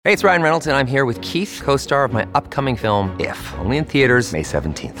Hey, it's Ryan Reynolds, and I'm here with Keith, co-star of my upcoming film, If, only in theaters May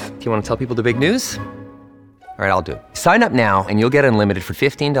 17th. Do you want to tell people the big news? All right, I'll do it. Sign up now and you'll get unlimited for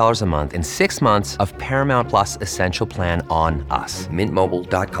 $15 a month and 6 months of Paramount Plus Essential Plan on us.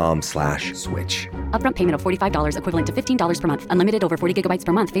 MintMobile.com/switch. Upfront payment of $45 equivalent to $15 per month. Unlimited over 40 gigabytes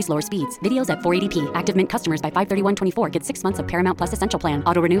per month. Face lower speeds. Videos at 480p. Active Mint customers by 531.24 get 6 months of Paramount Plus Essential Plan.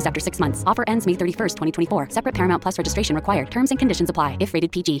 Auto renews after 6 months. Offer ends May 31st, 2024. Separate Paramount Plus registration required. Terms and conditions apply if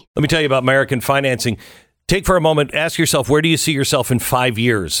rated PG. Let me tell you about American Financing. Take for a moment, ask yourself, where do you see yourself in 5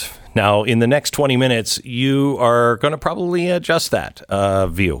 years? Now, in the next 20 minutes, you are going to probably adjust that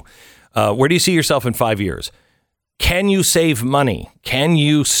view. Where do you see yourself in 5 years? Can you save money? Can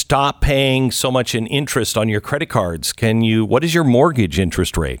you stop paying so much in interest on your credit cards? What is your mortgage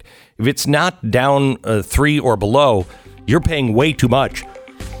interest rate? If it's not down 3 or below, you're paying way too much.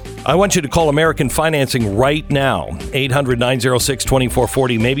 I want you to call American Financing right now,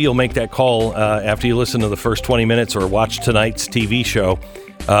 800-906-2440. Maybe you'll make that call after you listen to the first 20 minutes or watch tonight's TV show.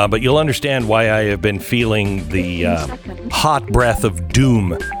 But you'll understand why I have been feeling the hot breath of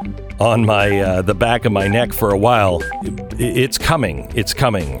doom on the back of my neck for a while. It's coming. It's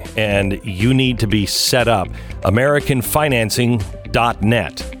coming. And you need to be set up.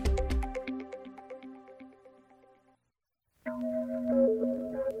 AmericanFinancing.net.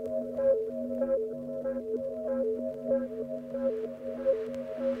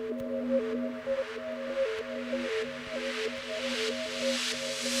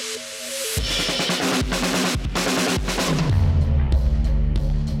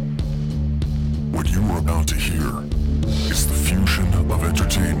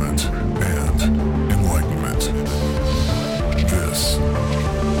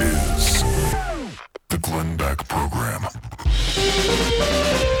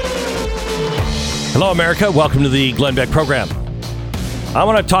 Hello, America. Welcome to the Glenn Beck program. I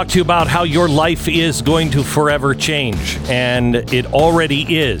want to talk to you about how your life is going to forever change, and it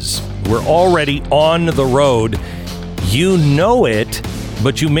already is. We're already on the road. You know it,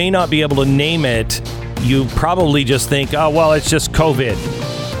 but you may not be able to name it. You probably just think, oh, well, it's just COVID.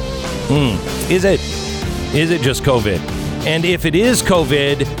 Is it? Is it just COVID? And if it is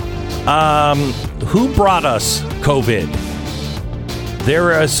COVID, who brought us COVID?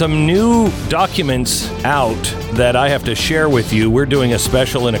 There are some new documents out that I have to share with you. We're doing a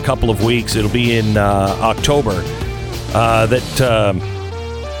special in a couple of weeks. It'll be in October. That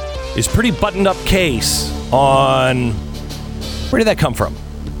is pretty buttoned up case on where did that come from?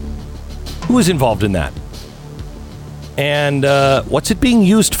 Who is involved in that? And what's it being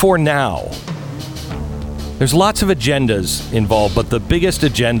used for now? There's lots of agendas involved, but the biggest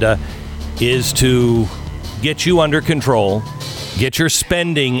agenda is to get you under control. Get your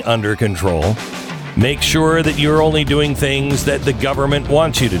spending under control. Make sure that you're only doing things that the government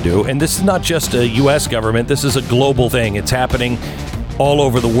wants you to do. And this is not just a U.S. government. This is a global thing. It's happening all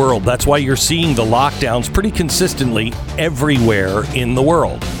over the world. That's why you're seeing the lockdowns pretty consistently everywhere in the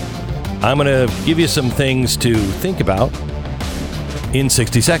world. I'm going to give you some things to think about in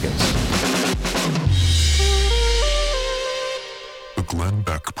 60 seconds. The Glenn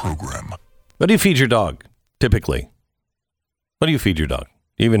Beck program. What do you feed your dog, typically? What do you feed your dog?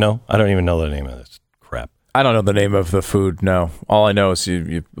 Do you even know? I don't even know the name of this crap. I don't know the name of the food, no. All I know is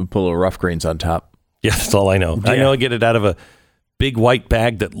you put a little rough greens on top. Yeah, that's all I know. Yeah. I know I get it out of a big white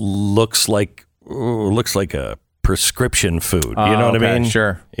bag that looks like a prescription food. You know what I mean?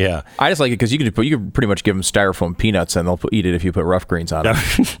 Sure. Yeah. I just like it because you can pretty much give them styrofoam peanuts and they'll eat it if you put rough greens on it.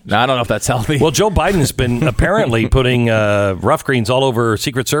 Now, I don't know if that's healthy. Well, Joe Biden's been apparently putting rough greens all over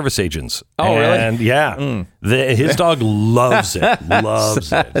Secret Service agents. Oh, really? And yeah, his dog loves it.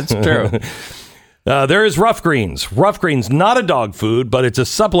 Loves it. That's true. There is rough greens. Rough greens, not a dog food, but it's a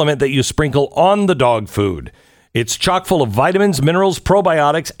supplement that you sprinkle on the dog food. It's chock full of vitamins, minerals,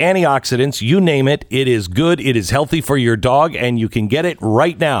 probiotics, antioxidants, you name it. It is good. It is healthy for your dog, and you can get it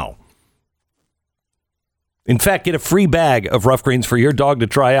right now. In fact, get a free bag of rough greens for your dog to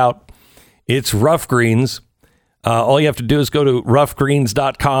try out. It's rough greens. All you have to do is go to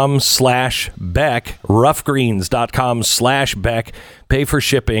roughgreens.com/Beck, roughgreens.com/Beck. Pay for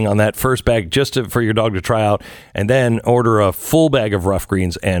shipping on that first bag just for your dog to try out, and then order a full bag of rough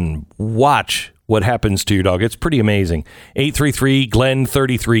greens and watch what happens to your dog. It's pretty amazing.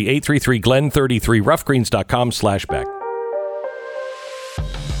 833-GLEN-33, 833-GLEN-33, roughgreens.com/Beck.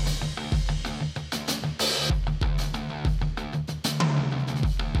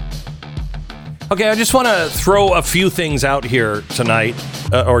 Okay, I just want to throw a few things out here tonight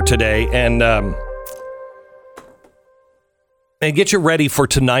or today and get you ready for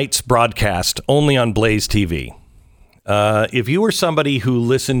tonight's broadcast only on Blaze TV. If you were somebody who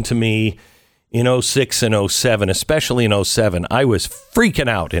listened to me in 06 and 07, especially in 07, I was freaking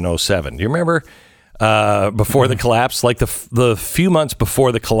out in 07. Do you remember before the collapse? Like the few months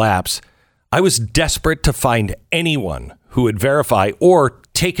before the collapse, I was desperate to find anyone who would verify or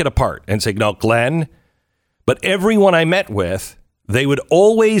take it apart and say, no, Glenn. But everyone I met with, they would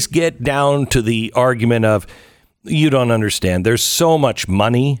always get down to the argument of, you don't understand. There's so much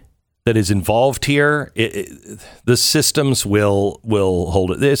money that is involved here. The systems will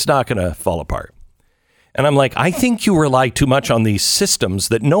hold it. It's not going to fall apart. And I'm like, I think you rely too much on these systems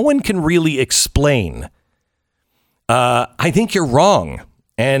that no one can really explain. I think you're wrong.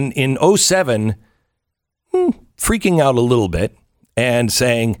 And in 07, freaking out a little bit and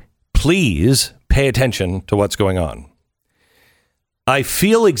saying, please pay attention to what's going on. I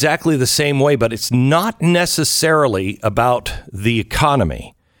feel exactly the same way, but it's not necessarily about the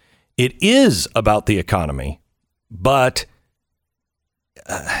economy. It is about the economy, but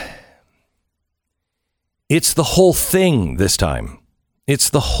it's the whole thing this time. It's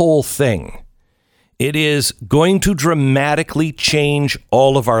the whole thing. It is going to dramatically change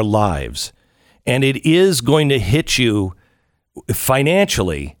all of our lives, and it is going to hit you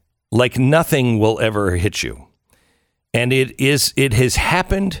financially like nothing will ever hit you. And it has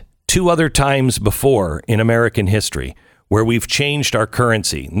happened 2 other times before in American history where we've changed our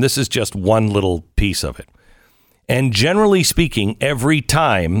currency. And this is just one little piece of it. And generally speaking, every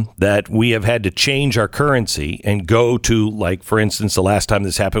time that we have had to change our currency and go to, like, for instance, the last time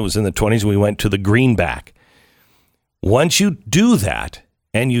this happened was in the 20s, we went to the greenback. Once you do that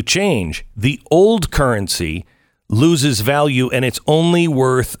and you change, the old currency loses value and it's only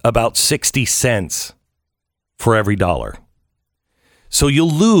worth about 60 cents for every dollar. So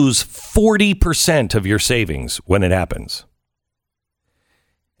you'll lose 40% of your savings when it happens.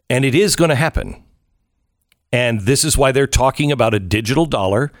 And it is going to happen. And this is why they're talking about a digital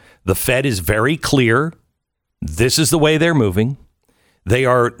dollar. The Fed is very clear. This is the way they're moving. They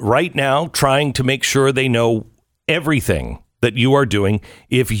are right now trying to make sure they know everything that you are doing.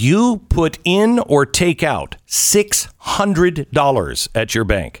 If you put in or take out $600 at your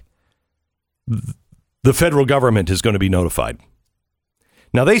bank, the federal government is going to be notified.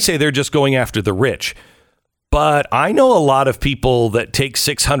 Now, they say they're just going after the rich. But I know a lot of people that take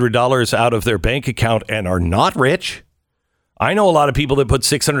 $600 out of their bank account and are not rich. I know a lot of people that put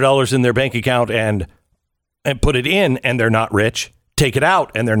 $600 in their bank account and put it in and they're not rich. Take it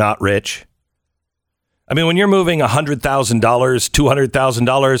out and they're not rich. I mean, when you're moving $100,000,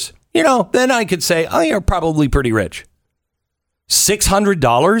 $200,000, then I could say, oh, you're probably pretty rich.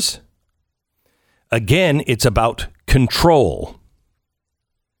 $600? Again, it's about control.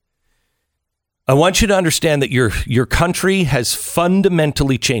 I want you to understand that your country has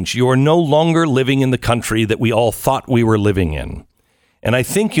fundamentally changed. You are no longer living in the country that we all thought we were living in. And I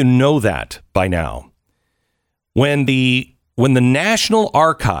think you know that by now. When the National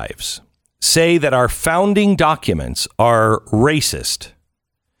Archives say that our founding documents are racist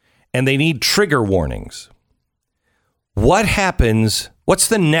and they need trigger warnings, what happens? What's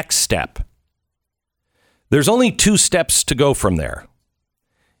the next step? There's only 2 steps to go from there.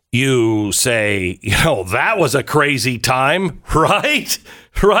 You say, that was a crazy time, right?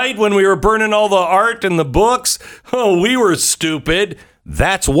 Right? When we were burning all the art and the books. Oh, we were stupid.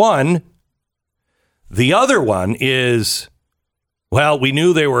 That's one. The other one is, well, we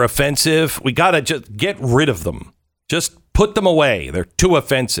knew they were offensive. We got to just get rid of them. Just put them away. They're too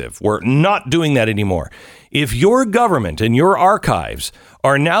offensive. We're not doing that anymore. If your government and your archives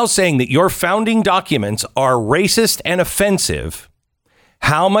are now saying that your founding documents are racist and offensive,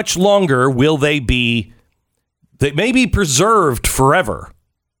 how much longer will they be? They may be preserved forever,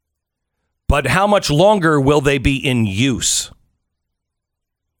 but how much longer will they be in use?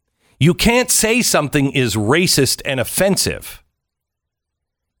 You can't say something is racist and offensive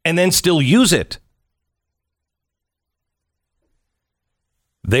and then still use it.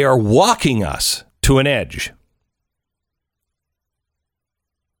 They are walking us to an edge.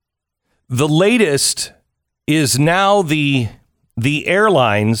 The latest is now the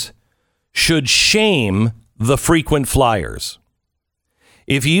airlines should shame the frequent flyers.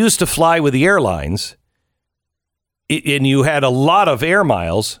 If you used to fly with the airlines and you had a lot of air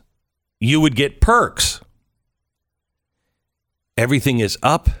miles, you would get perks. Everything is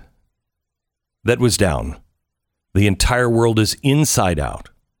up. That was down. The entire world is inside out.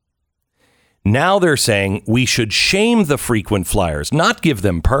 Now they're saying we should shame the frequent flyers, not give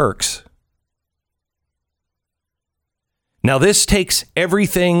them perks. Now, this takes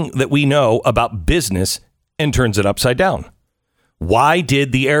everything that we know about business and turns it upside down. Why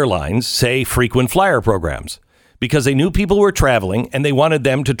did the airlines say frequent flyer programs? because they knew people were traveling and they wanted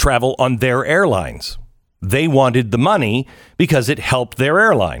them to travel on their airlines. They wanted the money because it helped their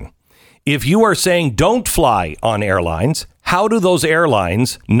airline. If you are saying don't fly on airlines, how do those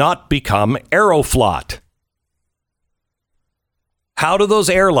airlines not become Aeroflot? How do those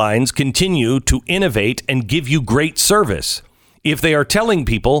airlines continue to innovate and give you great service if they are telling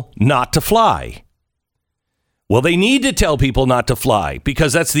people not to fly? Well, they need to tell people not to fly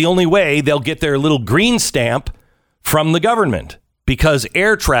because that's the only way they'll get their little green stamp from the government, because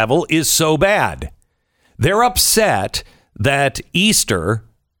air travel is so bad. They're upset that Easter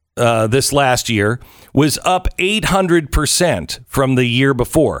this last year was up 800% from the year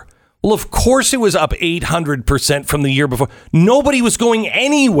before. Well, of course it was up 800% from the year before. Nobody was going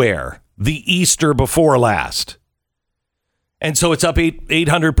anywhere the Easter before last. And so it's up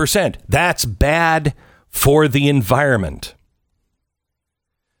 800%. That's bad for the environment.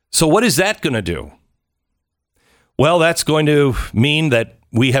 So what is that going to do? Well, that's going to mean that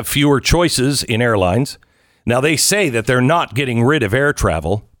we have fewer choices in airlines. Now, they say that they're not getting rid of air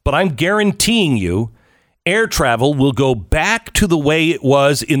travel, but I'm guaranteeing you air travel will go back to the way it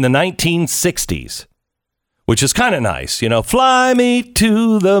was in the 1960s, which is kind of nice. You know, fly me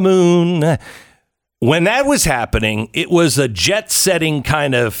to the moon. When that was happening, it was a jet-setting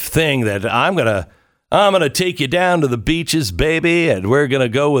kind of thing that I'm gonna take you down to the beaches, baby, and we're gonna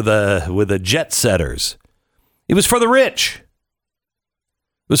go with the jet setters. It was for the rich.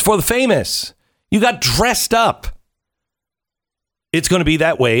 It was for the famous. You got dressed up. It's going to be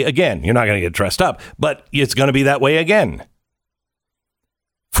that way again. You're not going to get dressed up, but it's going to be that way again.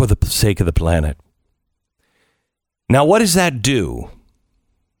 For the sake of the planet. Now, what does that do?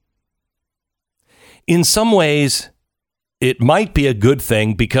 In some ways, it might be a good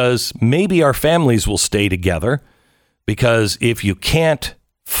thing because maybe our families will stay together. Because if you can't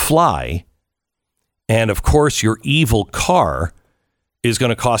fly, and of course your evil car is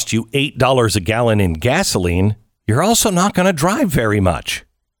going to cost you $8 a gallon in gasoline, you're also not going to drive very much.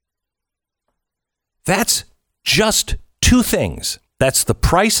 That's just two things. That's the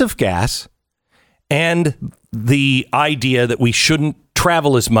price of gas and the idea that we shouldn't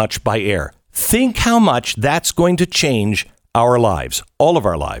travel as much by air. Think how much that's going to change our lives, all of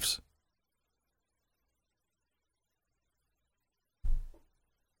our lives.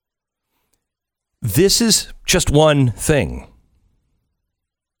 This is just one thing.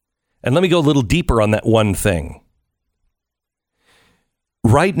 And let me go a little deeper on that one thing.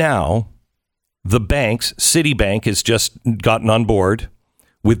 Right now, the banks, Citibank has just gotten on board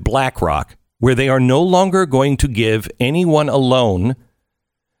with BlackRock, where they are no longer going to give anyone a loan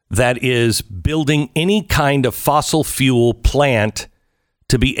that is building any kind of fossil fuel plant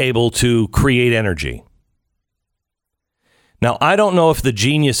to be able to create energy. Now, I don't know if the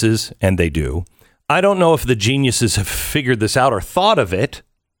geniuses, and they do, I don't know if the geniuses have figured this out or thought of it.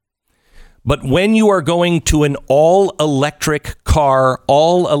 But when you are going to an all-electric car,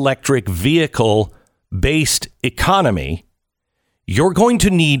 all-electric vehicle-based economy, you're going to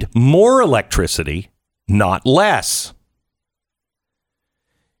need more electricity, not less.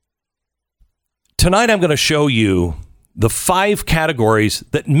 Tonight, I'm going to show you the 5 categories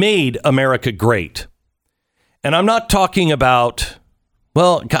that made America great. And I'm not talking about,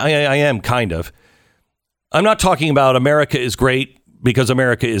 well, I am kind of. I'm not talking about America is great because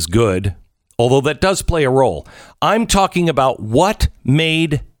America is good. Although that does play a role. I'm talking about what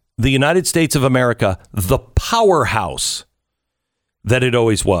made the United States of America the powerhouse that it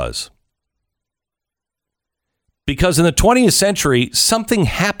always was. Because in the 20th century, something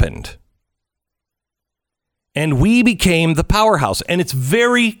happened. And we became the powerhouse. And it's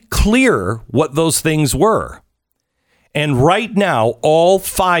very clear what those things were. And right now, all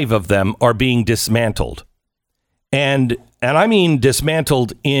 5 of them are being dismantled. And I mean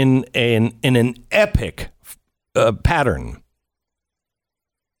dismantled in an epic pattern.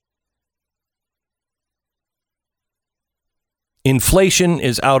 Inflation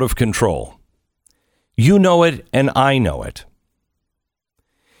is out of control. You know it, and I know it.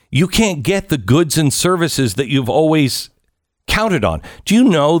 You can't get the goods and services that you've always counted on. Do you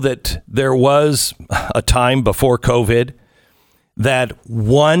know that there was a time before COVID that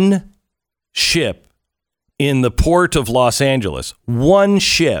one ship in the port of Los Angeles, one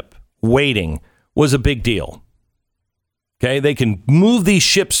ship waiting was a big deal? Okay, they can move these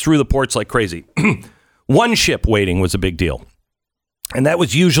ships through the ports like crazy. One ship waiting was a big deal. And that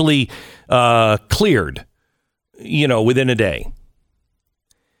was usually cleared, within a day.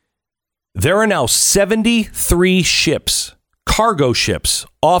 There are now 73 ships, cargo ships,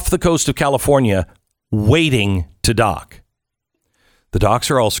 off the coast of California waiting to dock. The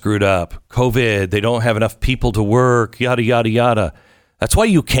docs are all screwed up. COVID, they don't have enough people to work, yada, yada, yada. That's why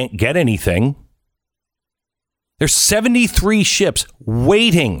you can't get anything. There's 73 ships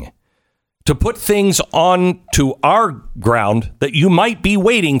waiting to put things onto our ground that you might be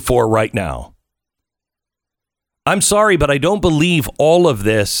waiting for right now. I'm sorry, but I don't believe all of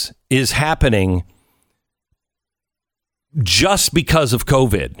this is happening just because of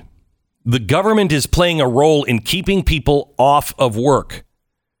COVID. The government is playing a role in keeping people off of work.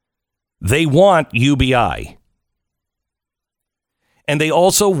 They want UBI. And they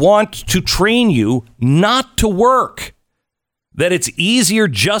also want to train you not to work, that it's easier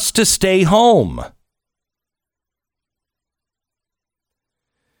just to stay home.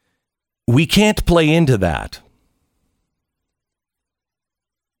 We can't play into that.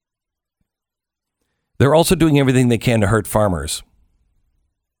 They're also doing everything they can to hurt farmers.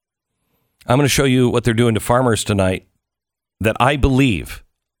 I'm going to show you what they're doing to farmers tonight that I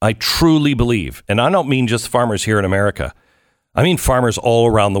truly believe, and I don't mean just farmers here in America. I mean farmers all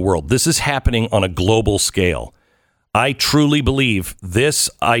around the world. This is happening on a global scale. I truly believe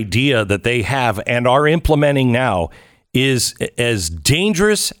this idea that they have and are implementing now is as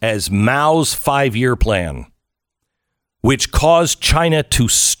dangerous as Mao's 5-year plan, which caused China to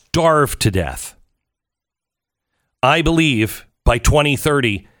starve to death. I believe by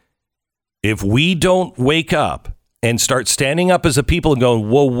 2030, if we don't wake up and start standing up as a people and going,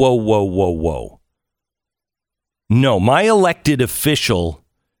 whoa, whoa, whoa, whoa, whoa. No, my elected official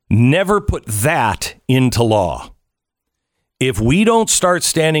never put that into law. If we don't start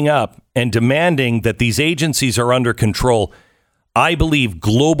standing up and demanding that these agencies are under control, I believe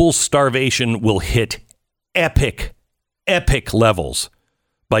global starvation will hit epic levels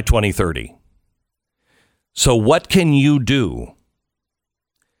by 2030. So what can you do?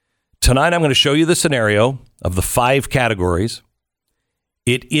 Tonight, I'm going to show you the scenario of the 5 categories.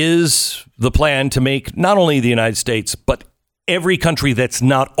 It is the plan to make not only the United States, but every country that's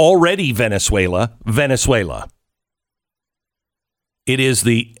not already Venezuela. It is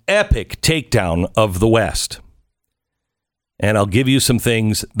the epic takedown of the West. And I'll give you some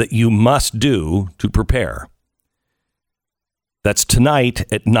things that you must do to prepare. That's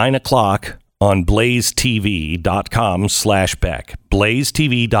tonight at 9 o'clock. On blazetv.com/Beck.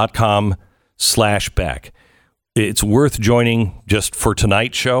 blazetv.com/Beck. It's worth joining just for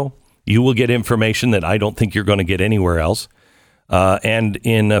tonight's show. You will get information that I don't think you're going to get anywhere else. And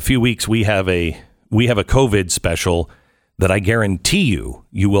in a few weeks, we have a COVID special that I guarantee you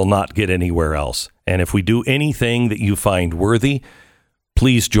will not get anywhere else. And if we do anything that you find worthy,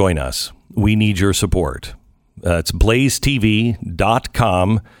 please join us. We need your support. It's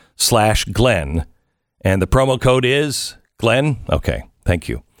blazetv.com/Glenn. And the promo code is Glenn. Okay, thank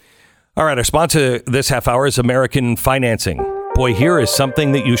you. All right, our sponsor this half hour is American Financing. Boy, here is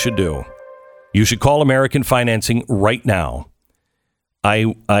something that you should do. You should call American Financing right now.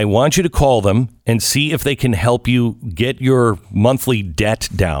 I want you to call them and see if they can help you get your monthly debt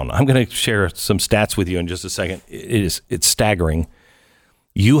down. I'm going to share some stats with you in just a second. It's staggering.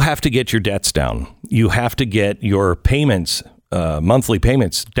 You have to get your debts down. You have to get your payments, monthly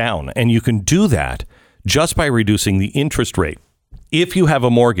payments down. And you can do that just by reducing the interest rate. If you have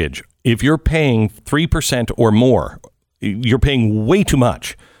a mortgage, if you're paying 3% or more, you're paying way too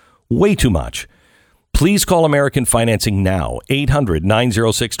much. Please call American Financing now.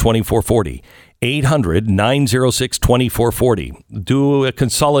 800-906-2440. 800-906-2440. Do a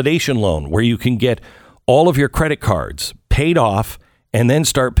consolidation loan where you can get all of your credit cards paid off and then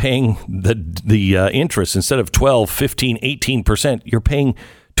start paying the interest. Instead of 12, 15, 18%, you're paying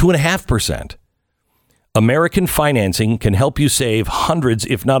 2.5%. American Financing can help you save hundreds,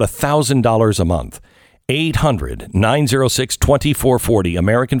 if not $1,000 a month. 800-906-2440,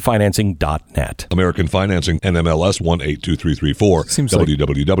 AmericanFinancing.net. American Financing, NMLS 182334,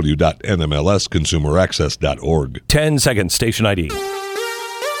 www.nmlsconsumeraccess.org. 10 seconds, station ID.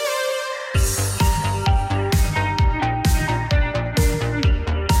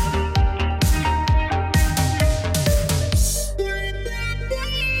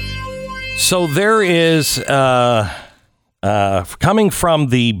 So there is, coming from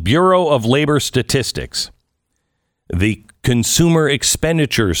the Bureau of Labor Statistics, the Consumer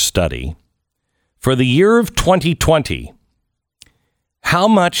Expenditures Study, for the year of 2020, how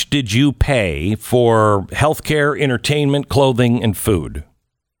much did you pay for healthcare, entertainment, clothing, and food?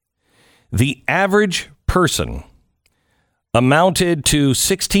 The average person amounted to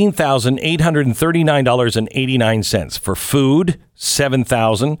 $16,839.89 for food,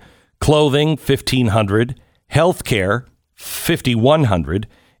 $7,000. Clothing, $1,500. Healthcare, $5,100.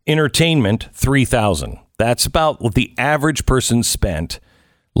 Entertainment, $3,000. That's about what the average person spent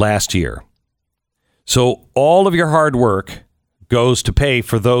last year. So all of your hard work goes to pay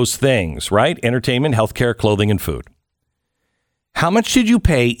for those things, right? Entertainment, healthcare, clothing, and food. How much did you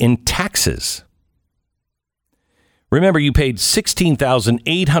pay in taxes? Remember, you paid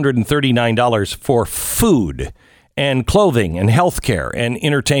 $16,839 for food and clothing and healthcare and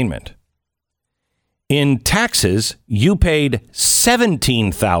entertainment. In taxes, you paid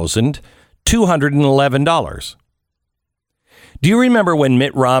 $17,211. Do you remember when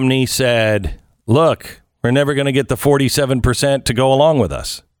Mitt Romney said, look, we're never going to get the 47% to go along with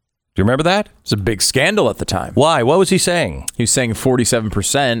us? Do you remember that? It's a big scandal at the time. Why? What was he saying? He was saying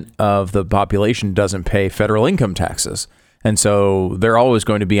 47% of the population doesn't pay federal income taxes. And so they're always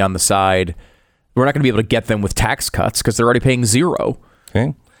going to be on the side. We're not going to be able to get them with tax cuts because they're already paying zero.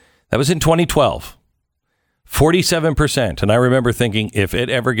 Okay. That was in 2012. 47%. And I remember thinking, if it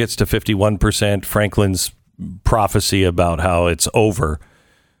ever gets to 51%, Franklin's prophecy about how it's over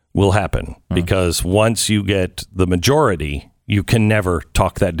will happen. Because once you get the majority, you can never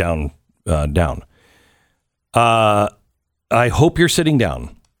talk that down. I hope you're sitting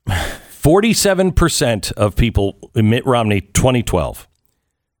down. 47% of people in Mitt Romney 2012.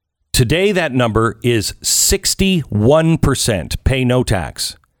 Today, that number is 61% pay no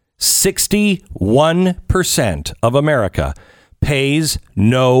tax. 61% of America pays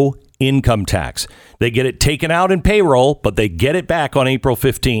no income tax. They get it taken out in payroll, but they get it back on April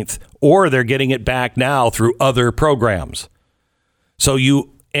 15th, or they're getting it back now through other programs. So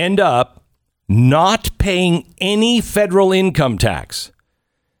you end up not paying any federal income tax.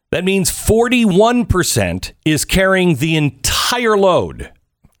 That means 41% is carrying the entire load.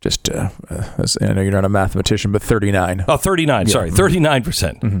 Just, I know you're not a mathematician, but 39. Oh, 39. Yeah. Sorry,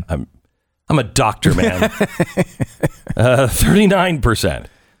 39%. Mm-hmm. I'm a doctor, man. 39%.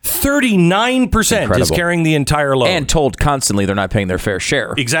 39% is carrying the entire load. And told constantly they're not paying their fair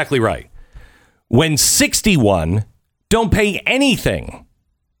share. Exactly right. When 61 don't pay anything.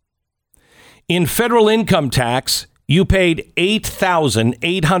 In federal income tax, you paid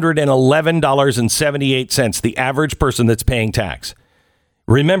 $8,811.78, the average person that's paying tax.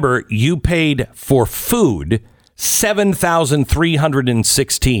 Remember, you paid for food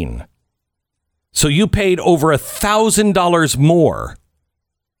 $7,316. So you paid over $1,000 more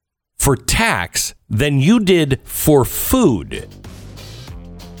for tax than you did for food.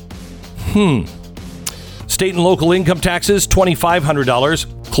 State and local income taxes,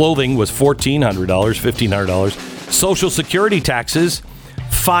 $2,500. Clothing was $1,400, $1,500. Social security taxes,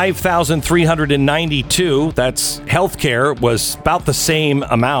 $5,392. That's healthcare was about the same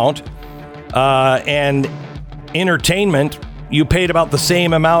amount. And entertainment, you paid about the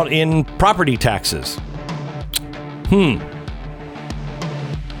same amount in property taxes.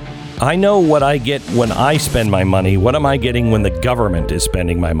 I know what I get when I spend my money. What am I getting when the government is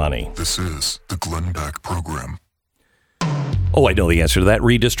spending my money? This is the Glenn Beck Program. Oh, I know the answer to that.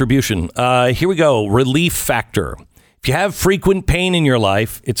 Redistribution. Here we go. Relief factor. If you have frequent pain in your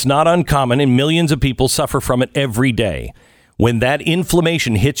life, it's not uncommon, and millions of people suffer from it every day. When that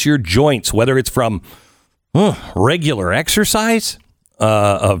inflammation hits your joints, whether it's from regular exercise,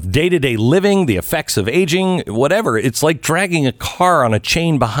 of day-to-day living, the effects of aging, whatever, it's like dragging a car on a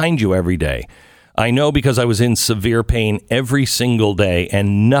chain behind you every day. I know because I was in severe pain every single day,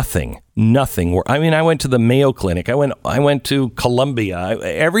 and nothing. I mean, I went to the Mayo Clinic. I went to Columbia,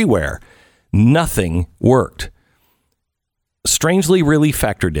 everywhere. Nothing worked. Strangely, Relief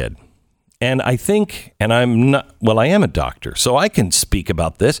Factor did. And I think, and I'm not, well, I am a doctor, so I can speak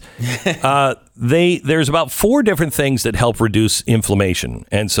about this. There's about 4 different things that help reduce inflammation.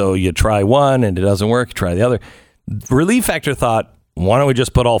 And so you try one and it doesn't work, you try the other. Relief Factor thought, why don't we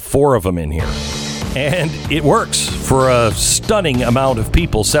just put all 4 of them in here? And it works for a stunning amount of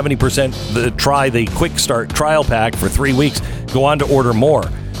people. 70% try the Quick Start trial pack for 3 weeks. Go on to order more.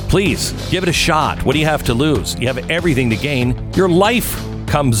 Please, give it a shot. What do you have to lose? You have everything to gain. Your life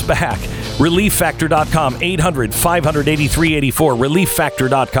comes back. ReliefFactor.com, 800-583-84,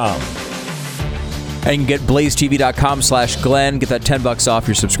 ReliefFactor.com. And you can get blazetv.com/Glenn. Get that $10 off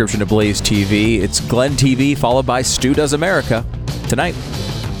your subscription to Blaze TV. It's Glenn TV followed by Stu Does America tonight.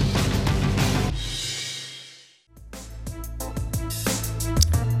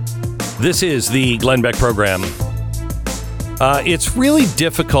 This is the Glenn Beck Program. It's really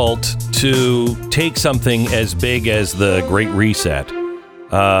difficult to take something as big as the Great Reset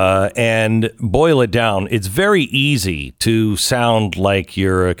and boil it down. It's very easy to sound like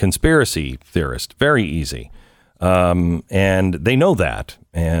you're a conspiracy theorist. Very easy. And they know that.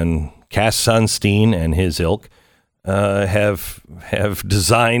 And Cass Sunstein and his ilk have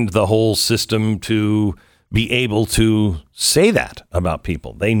designed the whole system to be able to say that about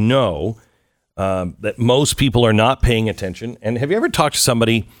people. They know that most people are not paying attention. And have you ever talked to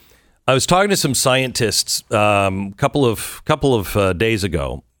somebody? I was talking to some scientists a couple of days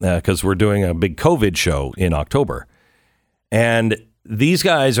ago because we're doing a big COVID show in October. And these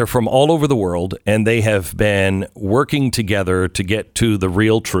guys are from all over the world, and they have been working together to get to the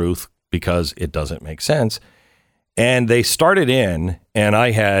real truth because it doesn't make sense. And they started in, and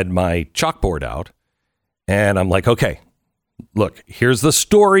I had my chalkboard out, and I'm like, okay, look, here's the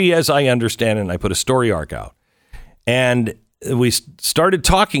story as I understand it. And I put a story arc out. And we started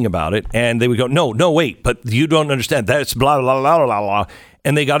talking about it, and they would go, no, wait, but you don't understand. That's blah, blah, blah, blah, blah.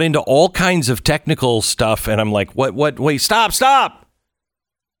 And they got into all kinds of technical stuff, and I'm like, what, wait, stop.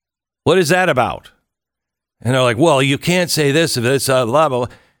 What is that about? And they're like, well, you can't say this if it's blah, blah, blah.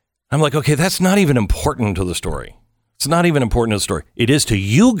 I'm like, okay, that's not even important to the story. It's not even important to the story. It is to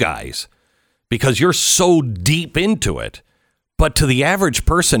you guys because you're so deep into it. But to the average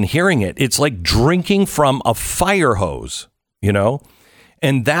person hearing it, it's like drinking from a fire hose. You know,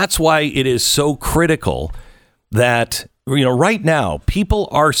 and that's why it is so critical that, you know, right now people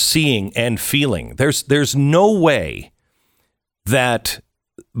are seeing and feeling there's no way that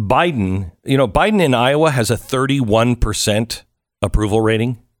Biden in Iowa has a 31% approval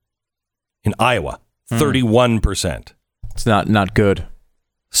rating in Iowa, 31%. It's not good.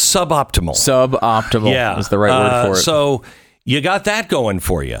 Suboptimal. Yeah, is the right word for it. So you got that going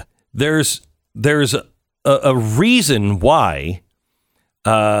for you. There's a reason why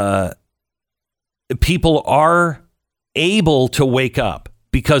people are able to wake up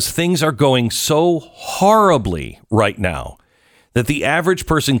because things are going so horribly right now that the average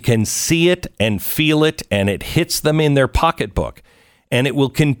person can see it and feel it, and it hits them in their pocketbook, and it will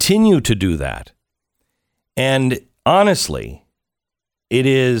continue to do that. And honestly, it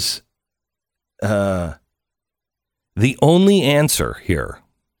is the only answer here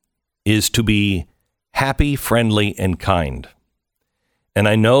is to be happy, friendly, and kind. And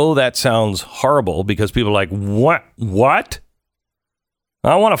I know that sounds horrible because people are like, what?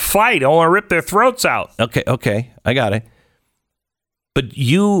 I want to fight. I want to rip their throats out. Okay, I got it. But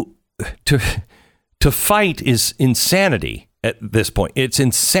to fight is insanity at this point. It's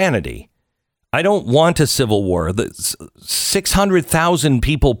insanity. I don't want a civil war. 600,000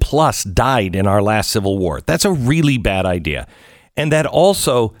 people plus died in our last civil war. That's a really bad idea. And that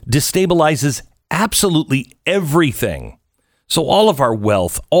also destabilizes absolutely everything. So all of our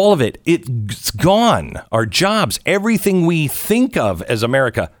wealth, all of it, it's gone. Our jobs, everything we think of as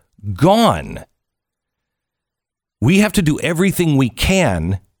America, gone. We have to do everything we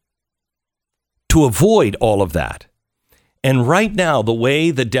can to avoid all of that. And right now, the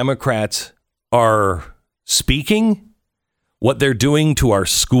way the Democrats are speaking, what they're doing to our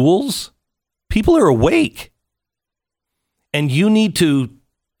schools, people are awake. And you need to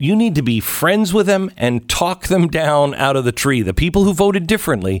be friends with them and talk them down out of the tree. The people who voted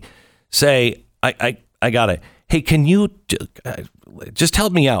differently say, I got it. Hey, can you just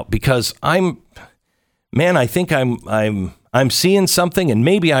help me out? Because I think I'm seeing something and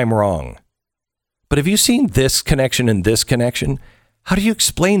maybe I'm wrong. But have you seen this connection and this connection? How do you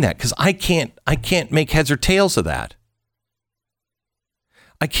explain that? Because I can't make heads or tails of that.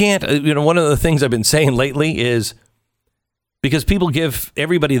 I can't, one of the things I've been saying lately is, because people give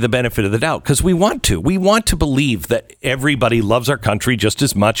everybody the benefit of the doubt, because we want to. We want to believe that everybody loves our country just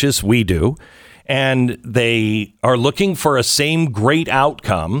as much as we do, and they are looking for a same great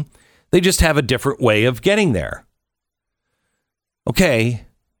outcome. They just have a different way of getting there. Okay,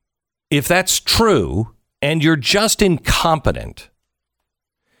 if that's true, and you're just incompetent,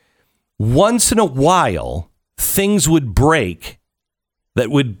 once in a while, things would break that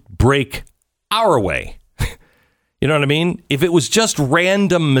would break our way. You know what I mean? If it was just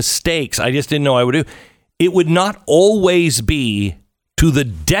random mistakes, I just didn't know I would do, it would not always be to the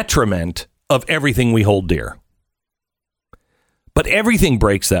detriment of everything we hold dear. But everything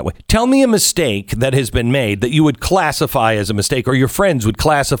breaks that way. Tell me a mistake that has been made that you would classify as a mistake, or your friends would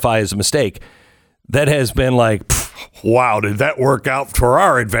classify as a mistake, that has been like, wow, did that work out for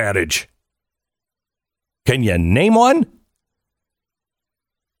our advantage? Can you name one?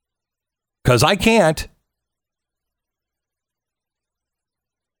 Because I can't.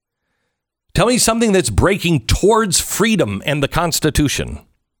 Tell me something that's breaking towards freedom and the Constitution.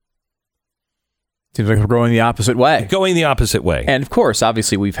 Seems like we're going the opposite way. Going the opposite way. And of course,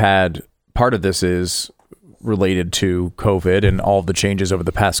 obviously, we've had part of this is related to COVID and all of the changes over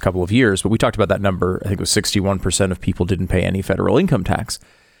the past couple of years. But we talked about that number. I think it was 61% of people didn't pay any federal income tax.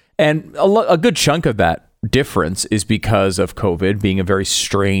 And a good chunk of that difference is because of COVID being a very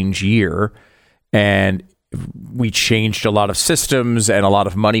strange year. And we changed a lot of systems and a lot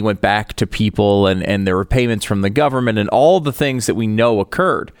of money went back to people and there were payments from the government and all the things that we know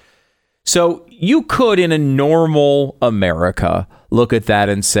occurred. So you could, in a normal America, look at that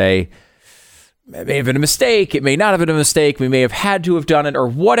and say, it may have been a mistake, it may not have been a mistake, we may have had to have done it, or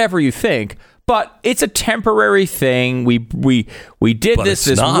whatever you think, but it's a temporary thing. We did this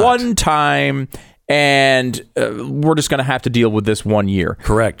one time, and we're just going to have to deal with this 1 year.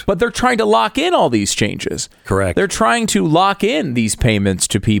 Correct. But they're trying to lock in all these changes. Correct. They're trying to lock in these payments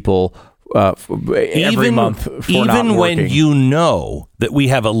to people every month for even not when working. you know that we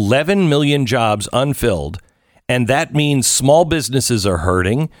have 11 million jobs unfilled, and that means small businesses are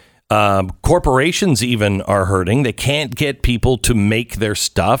hurting, corporations even are hurting. They can't get people to make their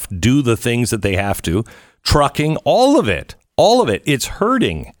stuff, do the things that they have to. Trucking, all of it, it's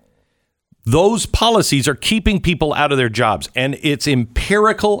hurting. Those policies are keeping people out of their jobs, and it's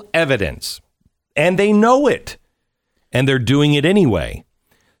empirical evidence, and they know it, and they're doing it anyway.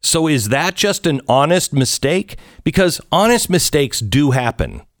 So is that just an honest mistake? Because honest mistakes do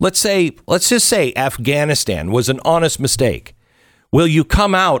happen. Let's just say Afghanistan was an honest mistake. Will you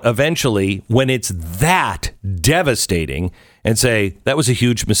come out eventually when it's that devastating and say, that was a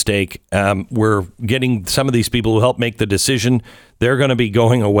huge mistake? We're getting some of these people who helped make the decision. They're going to be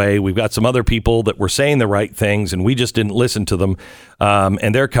going away. We've got some other people that were saying the right things and we just didn't listen to them.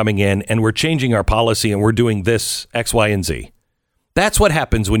 And they're coming in and we're changing our policy and we're doing this X, Y, and Z. That's what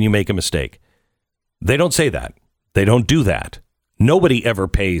happens when you make a mistake. They don't say that. They don't do that. Nobody ever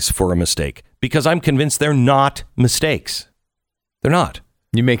pays for a mistake because I'm convinced they're not mistakes. They're not.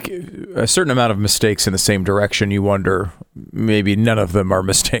 You make a certain amount of mistakes in the same direction. You wonder, maybe none of them are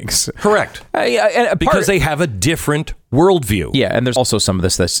mistakes. Correct. Because they have a different worldview. Yeah, and there's also some of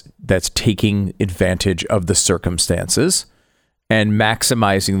this that's taking advantage of the circumstances and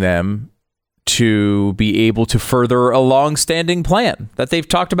maximizing them to be able to further a long-standing plan that they've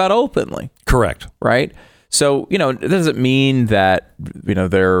talked about openly. Correct. Right? So, it doesn't mean that,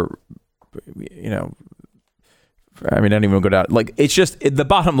 they're, I mean, I don't even go down. Like, it's just, the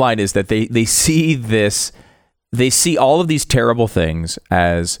bottom line is that they see this, they see all of these terrible things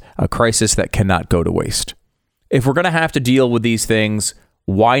as a crisis that cannot go to waste. If we're going to have to deal with these things,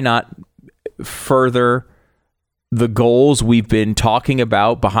 why not further the goals we've been talking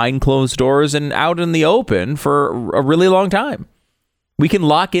about behind closed doors and out in the open for a really long time? We can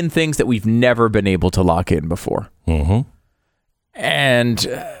lock in things that we've never been able to lock in before. Mm-hmm. And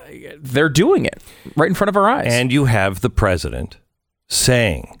they're doing it right in front of our eyes. And you have the president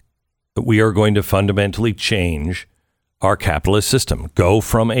saying that we are going to fundamentally change our capitalist system, go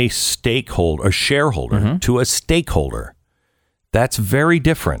from a shareholder mm-hmm. to a stakeholder. That's very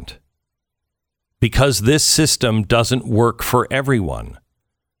different because this system doesn't work for everyone.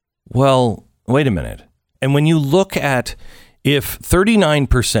 Well, wait a minute. And when you look at if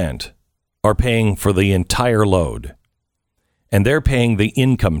 39% are paying for the entire load, and they're paying the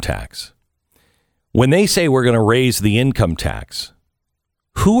income tax. When they say we're going to raise the income tax,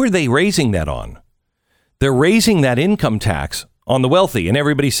 who are they raising that on? They're raising that income tax on the wealthy. And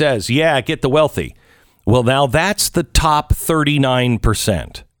everybody says, yeah, get the wealthy. Well, now that's the top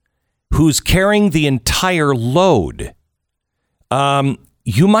 39% who's carrying the entire load.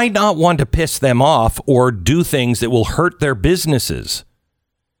 You might not want to piss them off or do things that will hurt their businesses.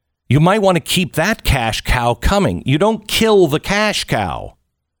 You might want to keep that cash cow coming. You don't kill the cash cow.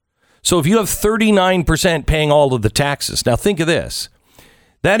 So if you have 39% paying all of the taxes, now think of this.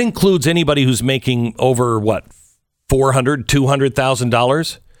 That includes anybody who's making over, $400,000,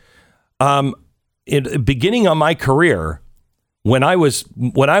 $200,000. Beginning on my career, when I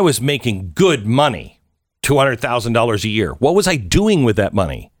was making good money, $200,000 a year, what was I doing with that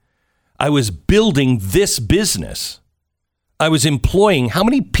money? I was building this business. I was employing how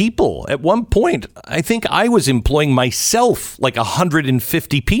many people? At one point, I think I was employing myself like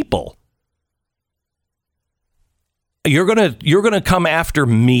 150 people. You're gonna come after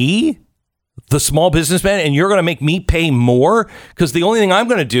me, the small businessman, and you're gonna make me pay more? Because the only thing I'm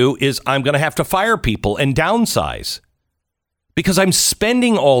gonna do is I'm gonna have to fire people and downsize because I'm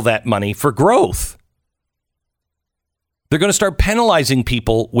spending all that money for growth. They're gonna start penalizing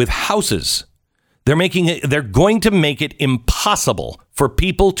people with houses. They're going to make it impossible for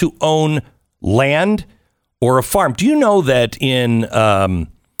people to own land or a farm. Do you know that in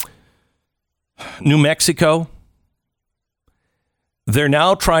New Mexico, they're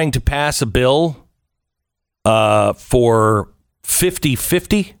now trying to pass a bill for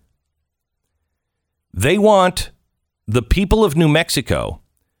 50-50? They want the people of New Mexico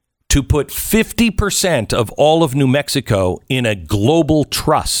to put 50% of all of New Mexico in a global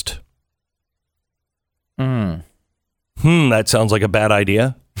trust. That sounds like a bad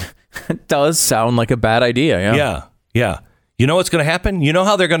idea. It does sound like a bad idea. Yeah. You know what's going to happen? You know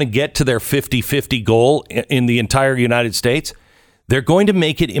how they're going to get to their 50-50 goal in the entire United States? They're going to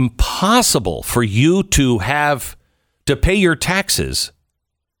make it impossible for you to pay your taxes.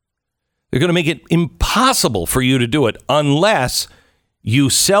 They're going to make it impossible for you to do it unless you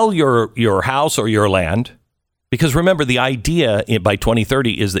sell your house or your land. Because remember, the idea by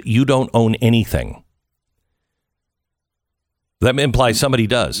 2030 is that you don't own anything. That implies somebody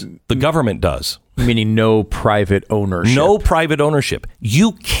does. The government does. Meaning no private ownership. No private ownership.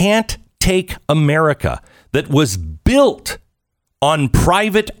 You can't take America that was built on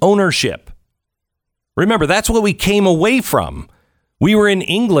private ownership. Remember, that's what we came away from. We were in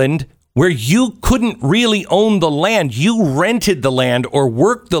England where you couldn't really own the land. You rented the land or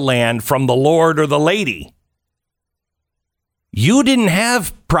worked the land from the lord or the lady. You didn't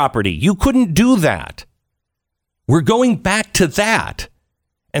have property. You couldn't do that. We're going back to that.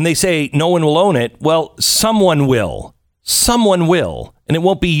 And they say no one will own it. Well, someone will. Someone will. And it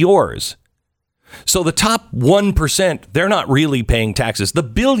won't be yours. So the top 1%, they're not really paying taxes. The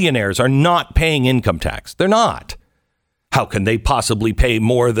billionaires are not paying income tax. They're not. How can they possibly pay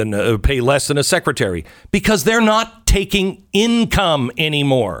less than a secretary? Because they're not taking income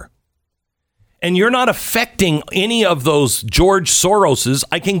anymore. And you're not affecting any of those George Soroses.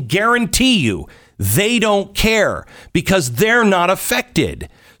 I can guarantee you they don't care because they're not affected.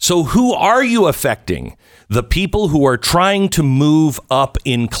 So who are you affecting? The people who are trying to move up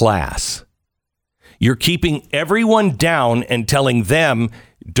in class. You're keeping everyone down and telling them,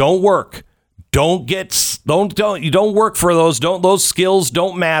 don't work. Don't work for those. Those skills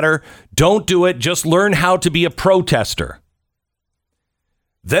don't matter. Don't do it. Just learn how to be a protester.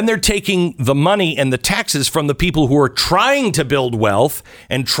 Then they're taking the money and the taxes from the people who are trying to build wealth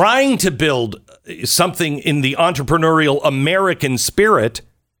and trying to build something in the entrepreneurial American spirit.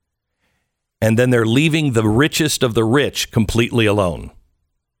 And then they're leaving the richest of the rich completely alone.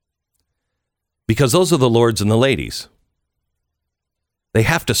 Because those are the lords and the ladies. They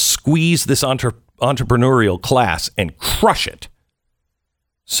have to squeeze this entrepreneurial class and crush it.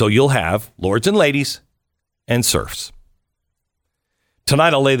 So you'll have lords and ladies and serfs.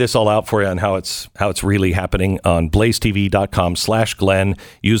 Tonight, I'll lay this all out for you on how it's really happening on blazetv.com/Glenn.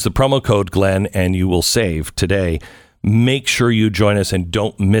 Use the promo code Glenn and you will save today. Make sure you join us and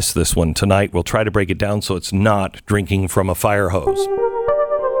don't miss this one tonight. We'll try to break it down so it's not drinking from a fire hose.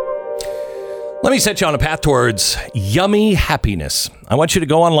 Let me set you on a path towards yummy happiness. I want you to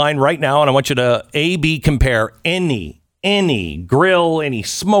go online right now and I want you to A/B compare any grill, any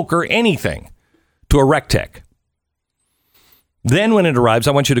smoker, anything to a Rectech. Then when it arrives,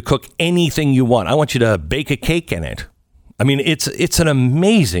 I want you to cook anything you want. I want you to bake a cake in it. I mean, it's an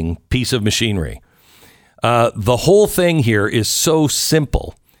amazing piece of machinery. The whole thing here is so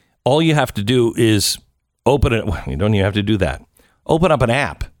simple. All you have to do is open it. You don't even have to do that. Open up an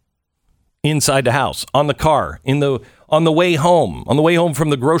app inside the house, on the car, on the way home from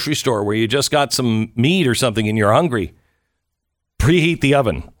the grocery store where you just got some meat or something and you're hungry. Preheat the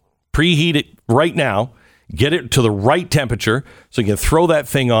oven. Preheat it right now. Get it to the right temperature so you can throw that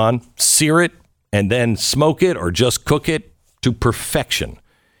thing on, sear it, and then smoke it or just cook it to perfection.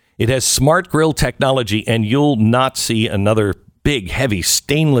 It has smart grill technology, and you'll not see another big, heavy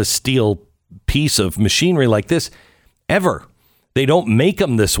stainless steel piece of machinery like this ever. They don't make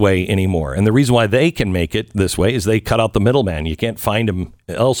them this way anymore. And the reason why they can make it this way is they cut out the middleman. You can't find them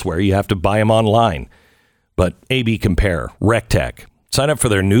elsewhere. You have to buy them online. But A/B compare, Rectech. Sign up for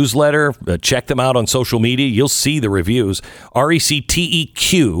their newsletter. Check them out on social media. You'll see the reviews.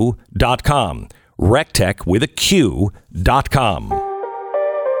 RECTEQ.com. Rectech with a Q.com.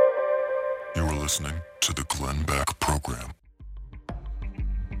 You're listening to the Glenn Beck Program.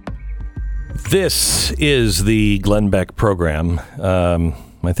 This is the Glenn Beck Program.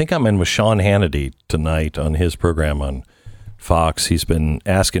 I think I'm in with Sean Hannity tonight on his program on Fox. He's been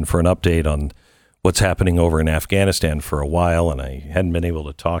asking for an update on what's happening over in Afghanistan for a while, and I hadn't been able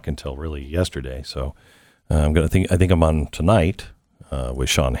to talk until really yesterday. So I think I'm on tonight with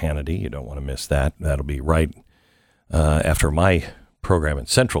Sean Hannity. You don't want to miss that. That'll be right after my program at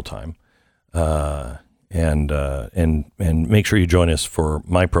Central Time. And make sure you join us for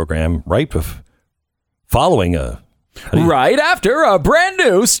my program right after a brand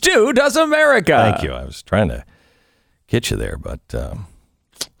new Stu Does America. Thank you. I was trying to get you there, but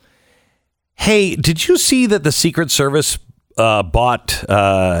hey, did you see that the Secret Service bought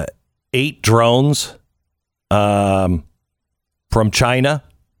 8 drones from China?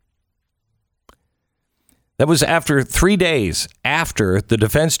 That was after 3 days after the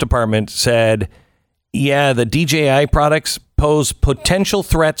Defense Department said Yeah, the DJI products pose potential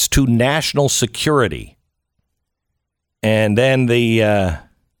threats to national security. And then the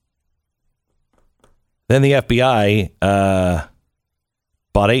FBI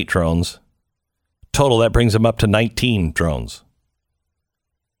bought 8 drones. Total, that brings them up to 19 drones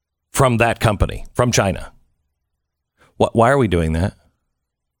from that company, from China. Why are we doing that?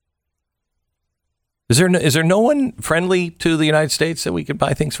 Is there no one friendly to the United States that we could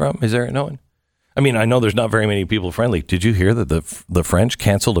buy things from? Is there no one? I mean, I know there's not very many people friendly. Did you hear that the French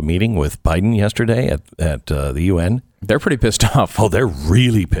canceled a meeting with Biden yesterday at the UN? They're pretty pissed off. Oh, they're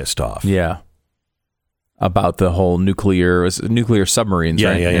really pissed off. Yeah. About the whole nuclear submarines,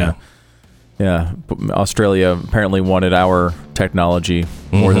 right? Yeah. Australia apparently wanted our technology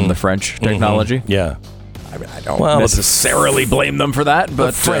more than the French technology. Mm-hmm. Yeah. I mean, I don't necessarily blame them for that,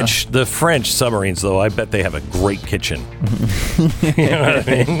 but the French submarines, though, I bet they have a great kitchen. You know what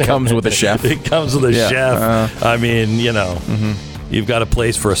I mean? It comes with a chef. It comes with a chef. I mean, you've got a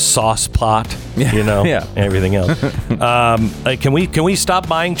place for a sauce pot, everything else. Can we stop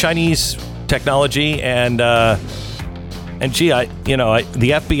buying Chinese technology and gee, the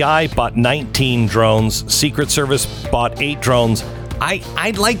FBI bought 19 drones. Secret Service bought 8 drones.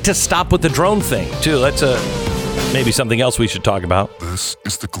 I'd like to stop with the drone thing, too. That's maybe something else we should talk about. This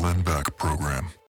is the Glenn Beck Program.